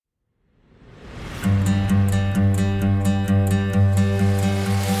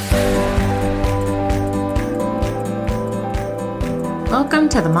Welcome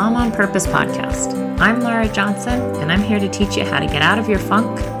to the Mom on Purpose podcast. I'm Laura Johnson, and I'm here to teach you how to get out of your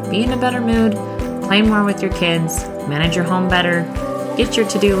funk, be in a better mood, play more with your kids, manage your home better, get your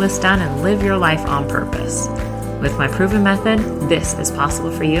to-do list done, and live your life on purpose. With my proven method, this is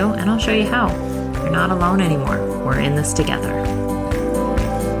possible for you, and I'll show you how. You're not alone anymore. We're in this together.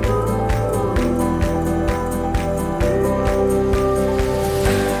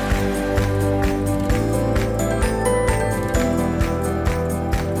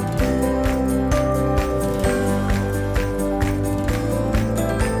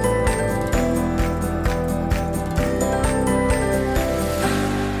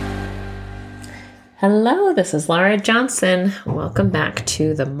 Hello, this is Laura Johnson. Welcome back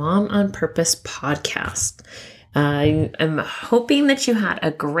to the Mom on Purpose podcast. I am hoping that you had a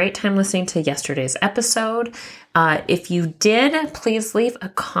great time listening to yesterday's episode. If you did, please leave a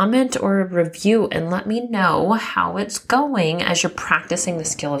comment or a review and let me know how it's going as you're practicing the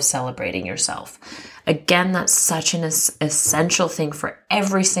skill of celebrating yourself. Again, that's such an essential thing for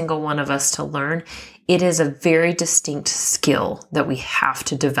every single one of us to learn. It is a very distinct skill that we have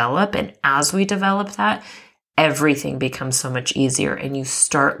to develop. And as we develop that, everything becomes so much easier and you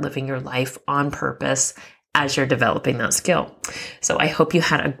start living your life on purpose as you're developing that skill. So I hope you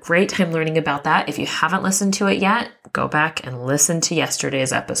had a great time learning about that. If you haven't listened to it yet, go back and listen to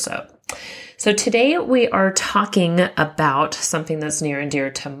yesterday's episode. So today we are talking about something that's near and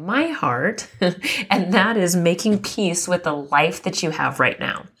dear to my heart, and that is making peace with the life that you have right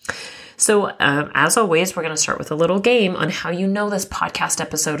now. So as always, we're going to start with a little game on how you know this podcast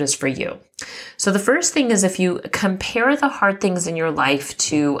episode is for you. So the first thing is if you compare the hard things in your life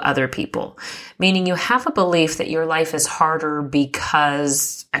to other people, meaning you have a belief that your life is harder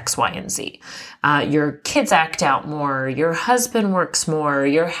because X, Y, and Z. Your kids act out more, your husband works more,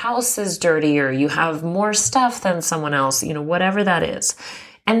 your house is dirtier, you have more stuff than someone else, whatever that is.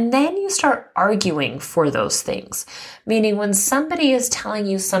 And then you start arguing for those things, meaning when somebody is telling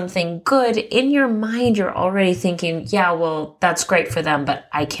you something good, in your mind, you're already thinking, yeah, well, that's great for them, but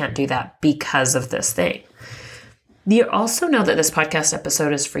I can't do that because of this thing. You also know that this podcast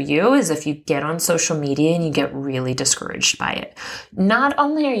episode is for you is if you get on social media and you get really discouraged by it. Not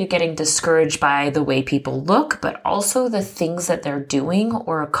only are you getting discouraged by the way people look, but also the things that they're doing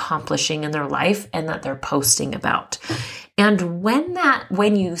or accomplishing in their life and that they're posting about. And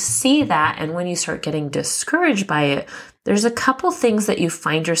when you see that and when you start getting discouraged by it, there's a couple things that you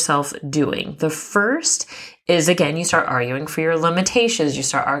find yourself doing. The first is, again, you start arguing for your limitations. You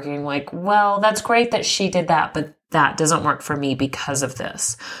start arguing like, well, that's great that she did that, but that doesn't work for me because of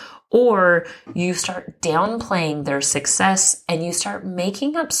this. Or you start downplaying their success and you start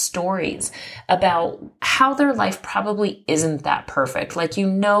making up stories about how their life probably isn't that perfect. Like,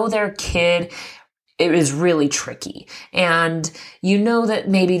 their kid, it is really tricky. And that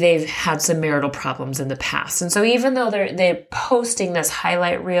maybe they've had some marital problems in the past. And so even though they're posting this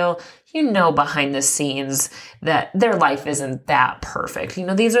highlight reel, behind the scenes that their life isn't that perfect.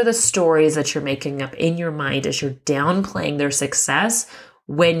 These are the stories that you're making up in your mind as you're downplaying their success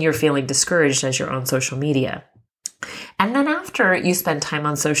when you're feeling discouraged as you're on social media. And then after you spend time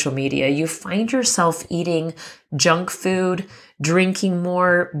on social media, you find yourself eating junk food, drinking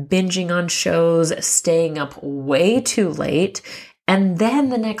more, binging on shows, staying up way too late, and then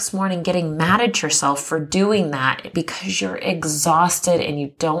the next morning getting mad at yourself for doing that because you're exhausted and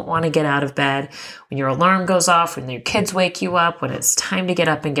you don't want to get out of bed when your alarm goes off, when your kids wake you up, when it's time to get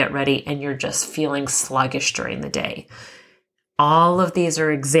up and get ready, and you're just feeling sluggish during the day. All of these are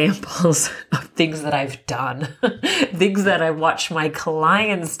examples of things that I've done, things that I watch my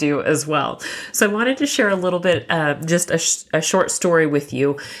clients do as well. So I wanted to share a little bit, just a short story with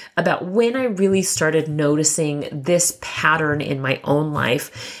you about when I really started noticing this pattern in my own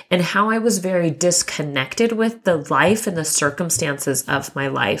life and how I was very disconnected with the life and the circumstances of my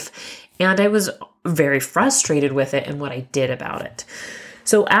life. And I was very frustrated with it and what I did about it.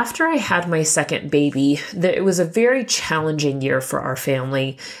 So after I had my second baby, it was a very challenging year for our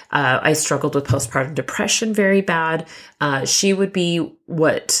family. I struggled with postpartum depression very bad. She would be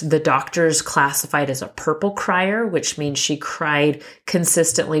what the doctors classified as a purple crier, which means she cried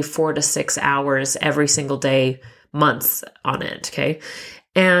consistently 4 to 6 hours every single day, months on end. Okay.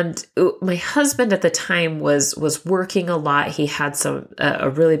 And my husband at the time was working a lot. He had a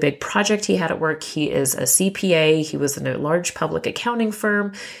really big project he had at work. He is a CPA. He was in a large public accounting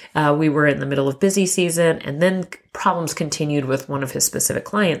firm. We were in the middle of busy season. And then problems continued with one of his specific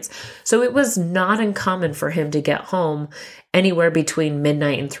clients. So it was not uncommon for him to get home anywhere between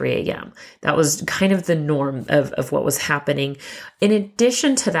midnight and 3 a.m. That was kind of the norm of what was happening. In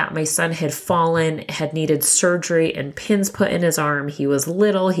addition to that, my son had fallen, had needed surgery and pins put in his arm. He was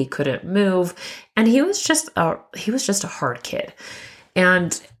little, he couldn't move, and he was just a hard kid.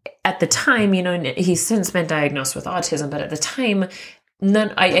 And at the time, he's since been diagnosed with autism, but at the time,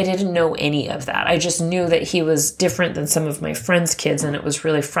 I didn't know any of that. I just knew that he was different than some of my friends' kids, and it was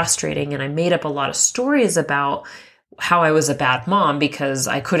really frustrating. And I made up a lot of stories about how I was a bad mom because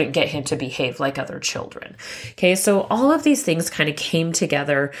I couldn't get him to behave like other children. Okay, so all of these things kind of came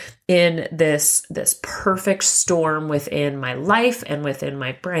together in this perfect storm within my life and within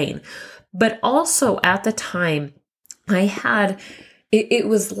my brain. But also at the time, it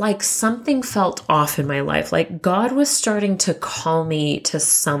was like something felt off in my life, like God was starting to call me to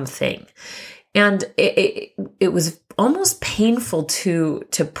something. And it was almost painful to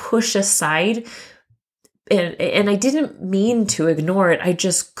push aside. And I didn't mean to ignore it. I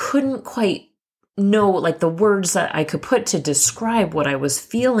just couldn't quite know like the words that I could put to describe what I was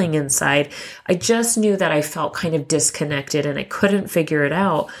feeling inside. I just knew that I felt kind of disconnected and I couldn't figure it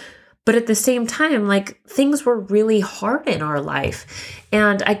out. But at the same time, like things were really hard in our life,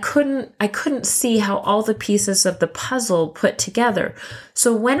 and I couldn't see how all the pieces of the puzzle put together.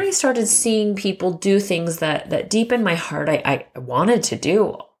 So when I started seeing people do things that deep in my heart I wanted to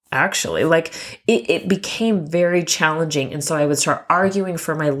do, actually, like it became very challenging. And so I would start arguing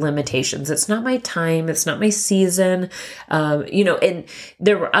for my limitations. It's not my time. It's not my season. And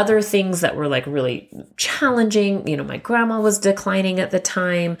there were other things that were like really challenging. My grandma was declining at the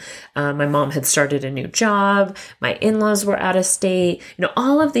time. My mom had started a new job. My in-laws were out of state.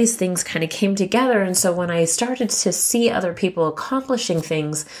 All of these things kind of came together. And so when I started to see other people accomplishing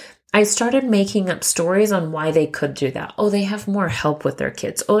things, I started making up stories on why they could do that. Oh, they have more help with their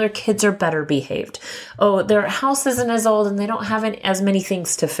kids. Oh, their kids are better behaved. Oh, their house isn't as old and they don't have as many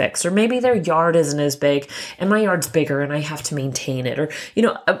things to fix. Or maybe their yard isn't as big and my yard's bigger and I have to maintain it. Or,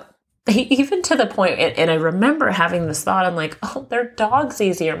 even to the point, and I remember having this thought, I'm like, oh, their dog's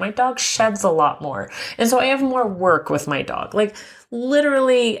easier. My dog sheds a lot more. And so I have more work with my dog. Like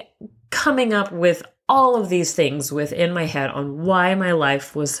literally coming up with all of these things within my head on why my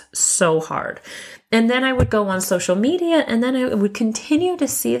life was so hard. And then I would go on social media and then I would continue to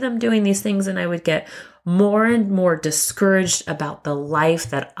see them doing these things and I would get more and more discouraged about the life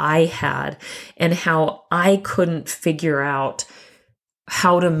that I had and how I couldn't figure out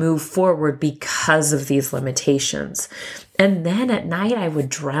how to move forward because of these limitations. And then at night, I would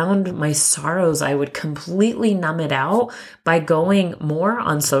drown my sorrows. I would completely numb it out by going more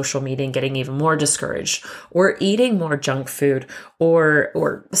on social media and getting even more discouraged, or eating more junk food,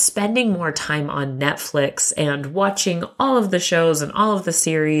 or spending more time on Netflix and watching all of the shows and all of the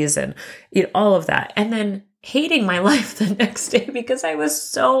series and all of that. And then hating my life the next day because I was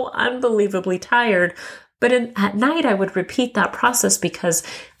so unbelievably tired. But at night, I would repeat that process because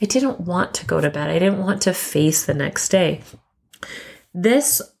I didn't want to go to bed. I didn't want to face the next day.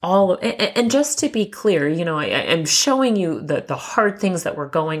 And just to be clear, I'm showing you the hard things that were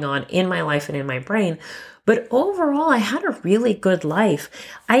going on in my life and in my brain. But overall, I had a really good life.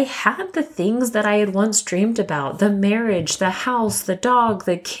 I had the things that I had once dreamed about, the marriage, the house, the dog,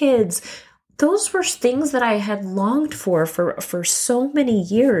 the kids. Those were things that I had longed for so many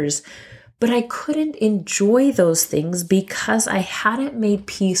years. But I couldn't enjoy those things because I hadn't made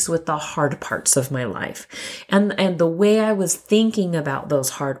peace with the hard parts of my life and the way I was thinking about those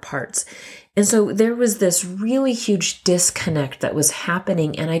hard parts. And so there was this really huge disconnect that was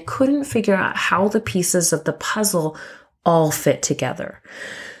happening and I couldn't figure out how the pieces of the puzzle all fit together.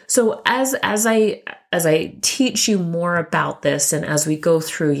 So as I teach you more about this and as we go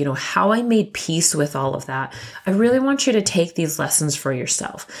through, how I made peace with all of that, I really want you to take these lessons for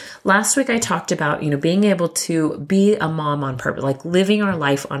yourself. Last week I talked about, being able to be a mom on purpose, like living our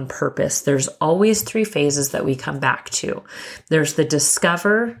life on purpose. There's always 3 phases that we come back to. There's the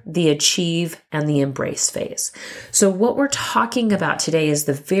discover, the achieve, and the embrace phase. So what we're talking about today is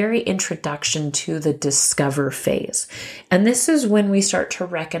the very introduction to the discover phase. And this is when we start to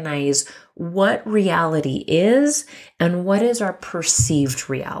recognize what reality is and what is our perceived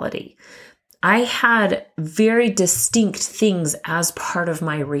reality. I had very distinct things as part of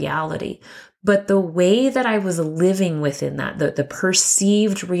my reality, but the way that I was living within that, the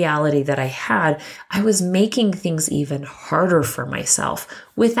perceived reality that I had, I was making things even harder for myself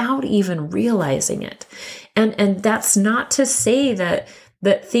without even realizing it. And that's not to say that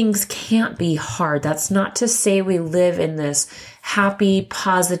things can't be hard. That's not to say we live in this happy,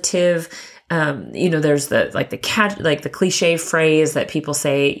 positive, There's the cliche phrase that people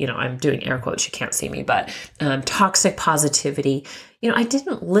say, I'm doing air quotes, you can't see me, but toxic positivity. I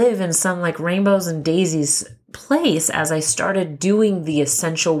didn't live in some like rainbows and daisies place as I started doing the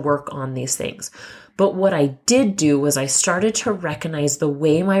essential work on these things. But what I did do was I started to recognize the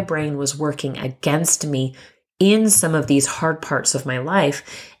way my brain was working against me in some of these hard parts of my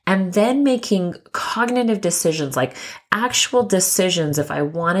life, and then making cognitive decisions, like actual decisions if I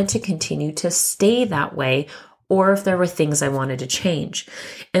wanted to continue to stay that way or if there were things I wanted to change.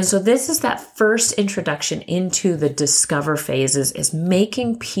 And so this is that first introduction into the discover phases, is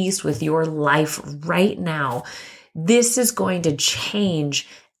making peace with your life right now. This is going to change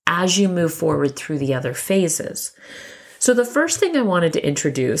as you move forward through the other phases. So the first thing I wanted to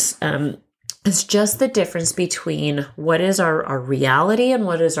introduce is just the difference between what is our reality and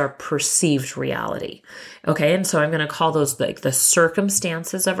what is our perceived reality. Okay, and so I'm going to call those like the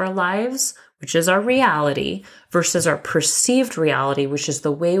circumstances of our lives, which is our reality, versus our perceived reality, which is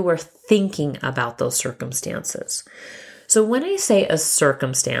the way we're thinking about those circumstances. So when I say a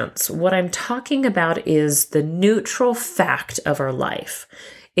circumstance, what I'm talking about is the neutral fact of our life.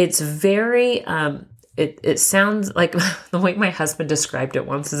 It's very, it sounds like the way my husband described it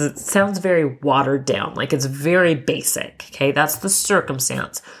once is it sounds very watered down, like it's very basic. Okay, that's the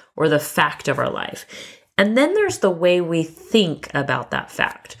circumstance or the fact of our life. And then there's the way we think about that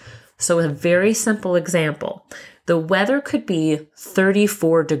fact. So a very simple example, the weather could be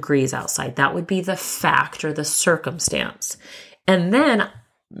 34 degrees outside. That would be the fact or the circumstance. And then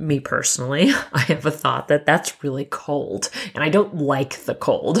me personally, I have a thought that that's really cold and I don't like the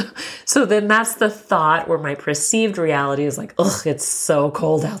cold. So then that's the thought where my perceived reality is like, ugh, it's so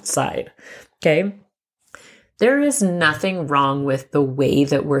cold outside. Okay. There is nothing wrong with the way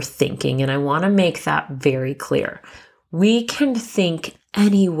that we're thinking. And I want to make that very clear. We can think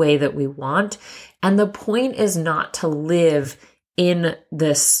any way that we want. And the point is not to live in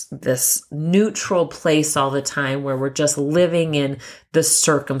this neutral place all the time where we're just living in the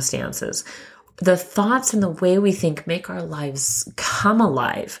circumstances. The thoughts and the way we think make our lives come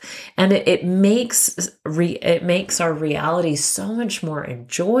alive, and it makes our reality so much more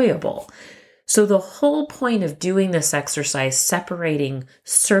enjoyable. So the whole point of doing this exercise, separating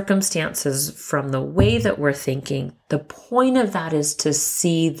circumstances from the way that we're thinking, the point of that is to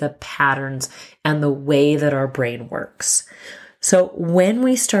see the patterns and the way that our brain works. So when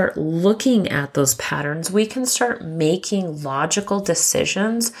we start looking at those patterns, we can start making logical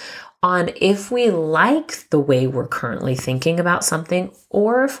decisions on if we like the way we're currently thinking about something,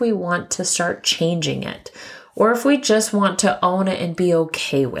 or if we want to start changing it, or if we just want to own it and be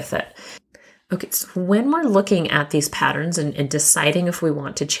okay with it. Okay, so when we're looking at these patterns and deciding if we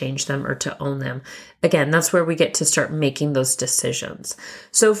want to change them or to own them, again, that's where we get to start making those decisions.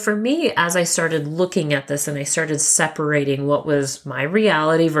 So for me, as I started looking at this and I started separating what was my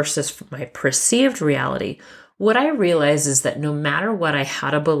reality versus my perceived reality, what I realized is that no matter what, I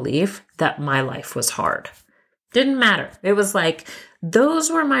had a belief that my life was hard. Didn't matter. It was like,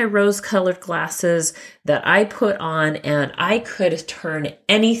 those were my rose-colored glasses that I put on, and I could turn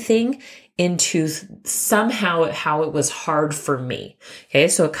anything into somehow how it was hard for me. Okay,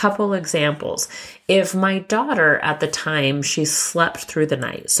 so a couple examples. If my daughter at the time, she slept through the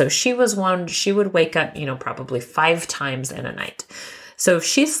night. So she would wake up, probably 5 times in a night. So if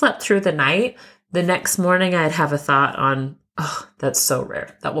she slept through the night, the next morning I'd have a thought on, oh, that's so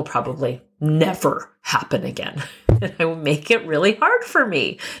rare. That will probably never happen again. And I would make it really hard for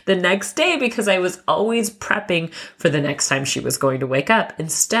me the next day because I was always prepping for the next time she was going to wake up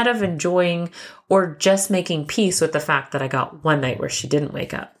instead of enjoying or just making peace with the fact that I got one night where she didn't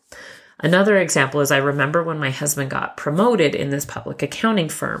wake up. Another example is I remember when my husband got promoted in this public accounting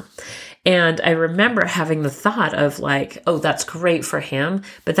firm. And I remember having the thought of like, oh, that's great for him,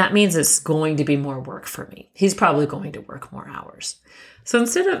 but that means it's going to be more work for me. He's probably going to work more hours. So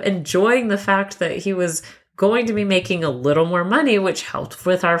instead of enjoying the fact that he was going to be making a little more money, which helped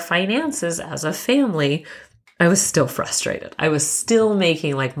with our finances as a family, I was still frustrated. I was still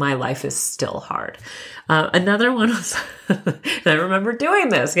making like my life is still hard. Another one was, and I remember doing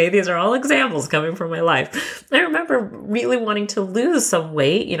this. Okay, these are all examples coming from my life. I remember really wanting to lose some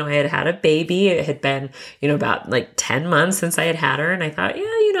weight. I had had a baby. It had been, about like 10 months since I had had her. And I thought,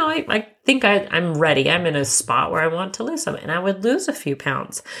 I think I'm ready. I'm in a spot where I want to lose some, and I would lose a few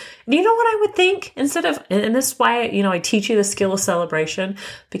pounds. And you know what I would think instead of, and this is why, I teach you the skill of celebration,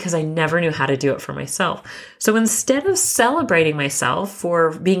 because I never knew how to do it for myself. So instead of celebrating myself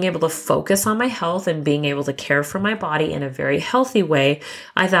for being able to focus on my health and being able to care for my body in a very healthy way,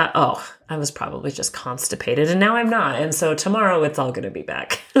 I thought, oh, I was probably just constipated and now I'm not. And so tomorrow it's all going to be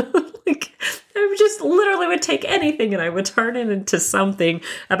back. Like, I just literally would take anything and I would turn it into something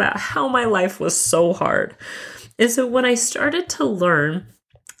about how my life was so hard. And so when I started to learn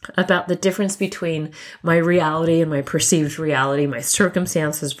about the difference between my reality and my perceived reality, my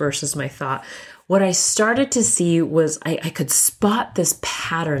circumstances versus my thought, what I started to see was I could spot this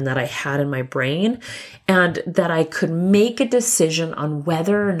pattern that I had in my brain, and that I could make a decision on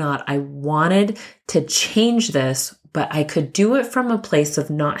whether or not I wanted to change this, but I could do it from a place of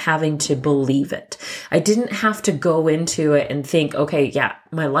not having to believe it. I didn't have to go into it and think, okay, yeah,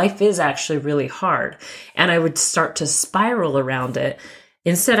 my life is actually really hard. And I would start to spiral around it.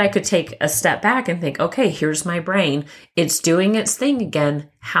 Instead, I could take a step back and think, okay, here's my brain. It's doing its thing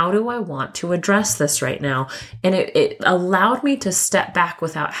again. How do I want to address this right now? And it allowed me to step back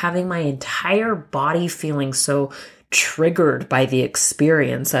without having my entire body feeling so triggered by the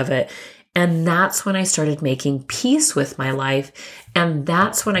experience of it. And that's when I started making peace with my life. And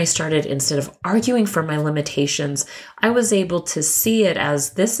that's when I started, instead of arguing for my limitations, I was able to see it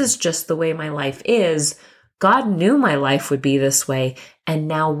as, this is just the way my life is. God knew my life would be this way. And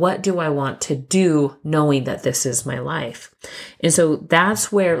now what do I want to do knowing that this is my life? And so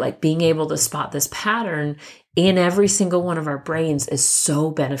that's where, like, being able to spot this pattern in every single one of our brains is so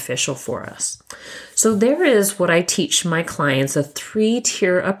beneficial for us. So there is what I teach my clients, a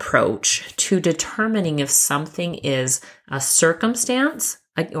 3-tier approach to determining if something is a circumstance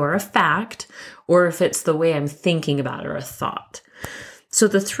or a fact, or if it's the way I'm thinking about it or a thought. So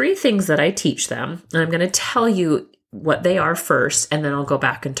the 3 things that I teach them, and I'm going to tell you what they are first, and then I'll go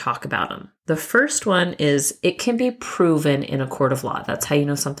back and talk about them. The first one is, it can be proven in a court of law. That's how you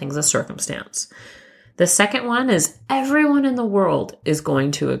know something's a circumstance. The second one is, everyone in the world is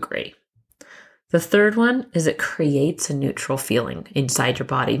going to agree. The third one is, it creates a neutral feeling inside your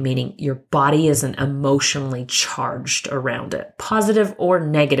body, meaning your body isn't emotionally charged around it, positive or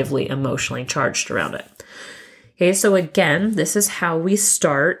negatively emotionally charged around it. Okay, so again, this is how we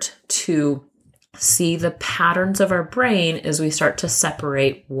start to see the patterns of our brain as we start to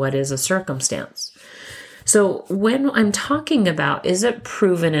separate what is a circumstance. So when I'm talking about, is it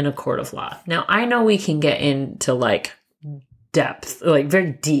proven in a court of law? Now, I know we can get into like depth, like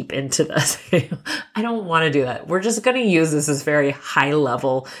very deep into this. I don't want to do that. We're just going to use this as very high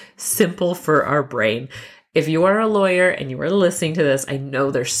level, simple for our brain. If you are a lawyer and you are listening to this, I know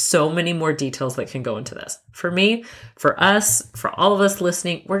there's so many more details that can go into this. For me, for us, for all of us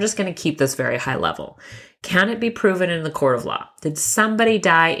listening, we're just going to keep this very high level. Can it be proven in the court of law? Did somebody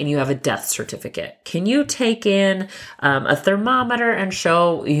die and you have a death certificate? Can you take in a thermometer and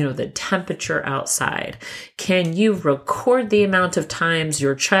show, the temperature outside? Can you record the amount of times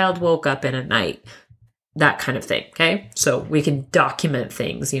your child woke up in a night? That kind of thing, okay? So we can document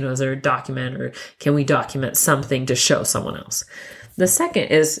things, is there a document, or can we document something to show someone else? The second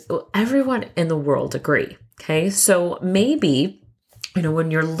is, everyone in the world agree, okay? So maybe,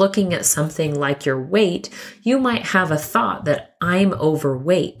 when you're looking at something like your weight, you might have a thought that I'm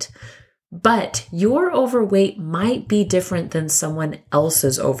overweight, but your overweight might be different than someone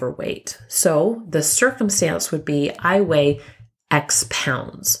else's overweight. So the circumstance would be, I weigh X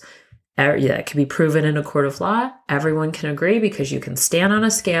pounds. That can be proven in a court of law. Everyone can agree because you can stand on a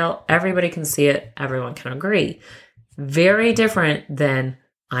scale. Everybody can see it. Everyone can agree. Very different than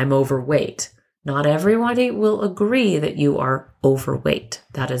I'm overweight. Not everybody will agree that you are overweight.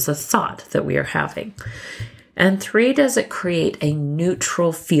 That is a thought that we are having. And 3, does it create a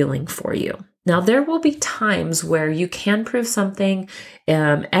neutral feeling for you? Now, there will be times where you can prove something,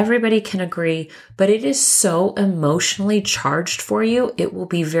 everybody can agree, but it is so emotionally charged for you, it will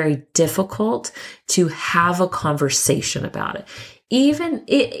be very difficult to have a conversation about it. And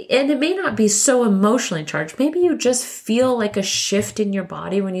it may not be so emotionally charged. Maybe you just feel like a shift in your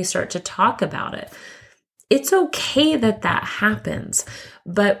body when you start to talk about it. It's okay that happens.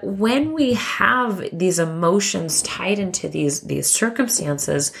 But when we have these emotions tied into these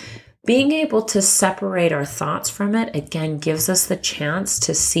circumstances, being able to separate our thoughts from it, again, gives us the chance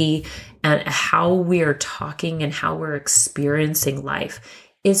to see how we are talking and how we're experiencing life.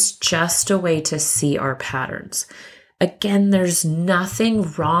 It's just a way to see our patterns. Again, there's nothing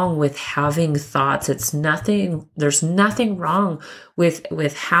wrong with having thoughts. There's nothing wrong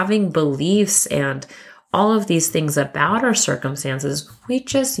with having beliefs and all of these things about our circumstances. We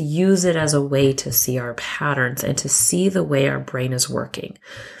just use it as a way to see our patterns and to see the way our brain is working.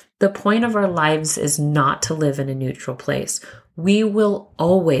 The point of our lives is not to live in a neutral place. We will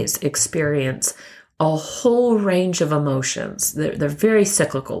always experience a whole range of emotions. They're very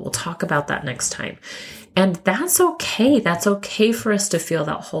cyclical. We'll talk about that next time. And that's okay. That's okay for us to feel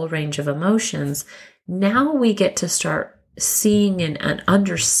that whole range of emotions. Now we get to start seeing and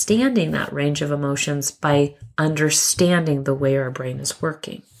understanding that range of emotions by understanding the way our brain is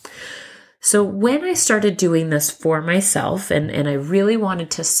working. So when I started doing this for myself, and I really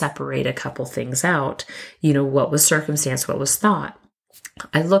wanted to separate a couple things out, what was circumstance, what was thought,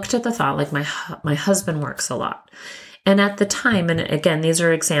 I looked at the thought like my husband works a lot. And at the time, and again, these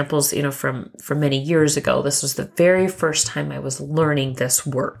are examples, from many years ago, this was the very first time I was learning this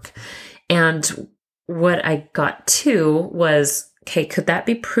work. And what I got to was, okay, could that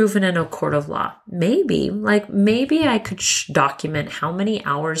be proven in a court of law? Maybe I could document how many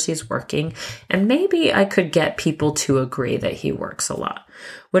hours he's working, and maybe I could get people to agree that he works a lot.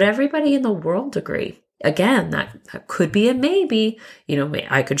 Would everybody in the world agree? Again, that could be a maybe.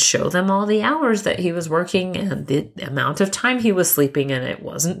 I could show them all the hours that he was working and the amount of time he was sleeping, and it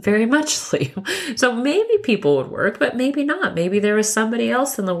wasn't very much sleep. So maybe people would work, but maybe not. Maybe there is somebody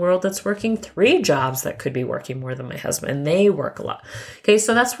else in the world that's working 3 jobs that could be working more than my husband, and they work a lot. Okay,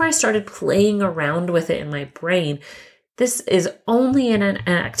 so that's where I started playing around with it in my brain. This is only an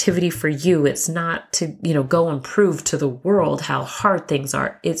activity for you. It's not to, go and prove to the world how hard things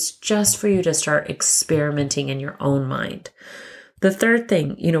are. It's just for you to start experimenting in your own mind. The third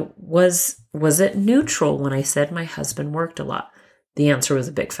thing, was it neutral when I said my husband worked a lot? The answer was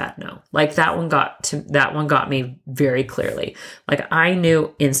a big fat no. That one got me very clearly. I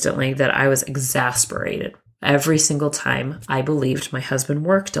knew instantly that I was exasperated every single time I believed my husband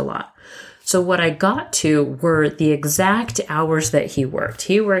worked a lot. So what I got to were the exact hours that he worked.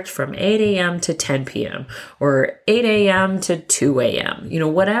 He worked from 8 a.m. to 10 p.m. or 8 a.m. to 2 a.m.,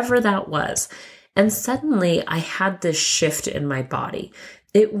 whatever that was. And suddenly I had this shift in my body.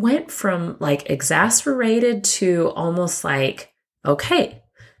 It went from exasperated to almost okay,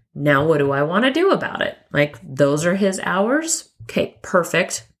 now what do I want to do about it? Those are his hours. Okay,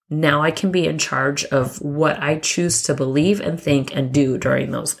 perfect. Now I can be in charge of what I choose to believe and think and do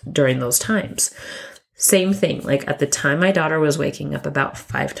during those times. Same thing, at the time my daughter was waking up about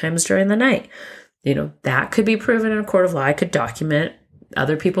 5 times during the night. That could be proven in a court of law. I could document.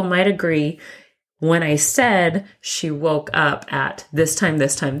 Other people might agree. When I said she woke up at this time,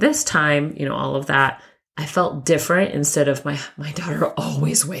 all of that, I felt different instead of my daughter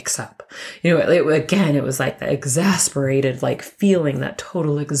always wakes up. It was like the exasperated, feeling, that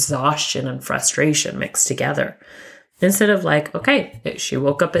total exhaustion and frustration mixed together. Instead of okay, she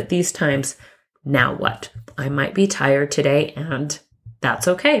woke up at these times. Now what? I might be tired today, and that's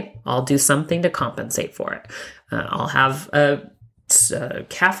okay. I'll do something to compensate for it. I'll have a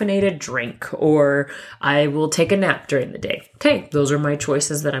caffeinated drink, or I will take a nap during the day. Okay, those are my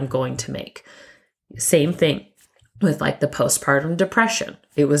choices that I'm going to make. Same thing with the postpartum depression.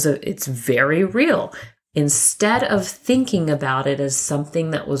 It's very real. Instead of thinking about it as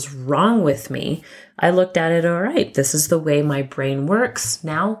something that was wrong with me, I looked at it, all right, this is the way my brain works.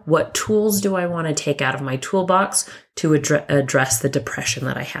 Now, what tools do I want to take out of my toolbox to address the depression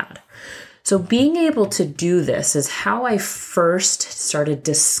that I had? So being able to do this is how I first started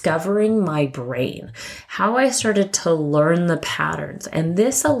discovering my brain, how I started to learn the patterns. And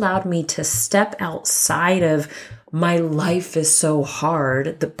this allowed me to step outside of my life is so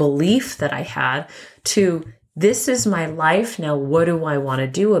hard, the belief that I had, to this is my life. Now, what do I want to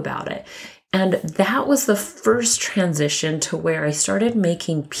do about it? And that was the first transition to where I started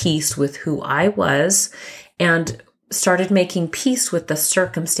making peace with who I was and started making peace with the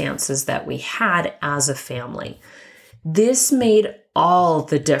circumstances that we had as a family. This made all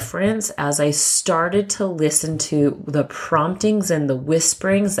the difference as I started to listen to the promptings and the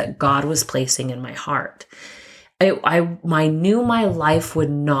whisperings that God was placing in my heart. I knew my life would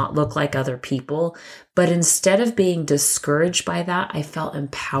not look like other people, but instead of being discouraged by that, I felt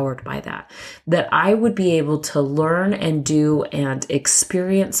empowered by that I would be able to learn and do and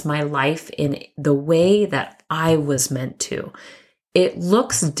experience my life in the way that I was meant to. It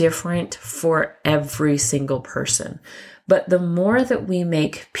looks different for every single person. But the more that we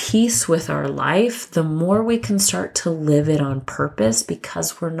make peace with our life, the more we can start to live it on purpose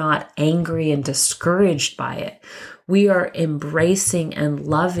because we're not angry and discouraged by it. We are embracing and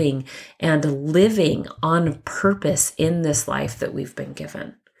loving and living on purpose in this life that we've been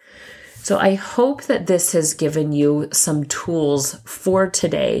given. So I hope that this has given you some tools for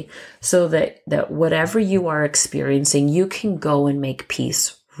today so that whatever you are experiencing, you can go and make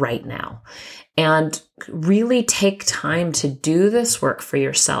peace right now. And really take time to do this work for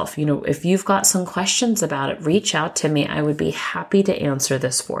yourself. If you've got some questions about it, reach out to me. I would be happy to answer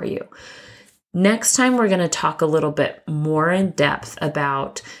this for you. Next time, we're going to talk a little bit more in depth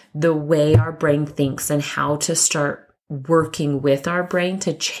about the way our brain thinks and how to start working with our brain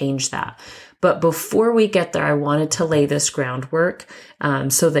to change that. But before we get there, I wanted to lay this groundwork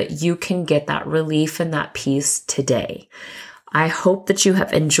so that you can get that relief and that peace today. I hope that you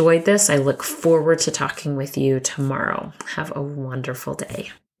have enjoyed this. I look forward to talking with you tomorrow. Have a wonderful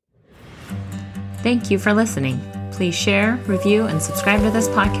day. Thank you for listening. Please share, review, and subscribe to this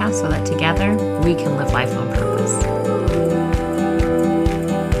podcast so that together we can live life on purpose.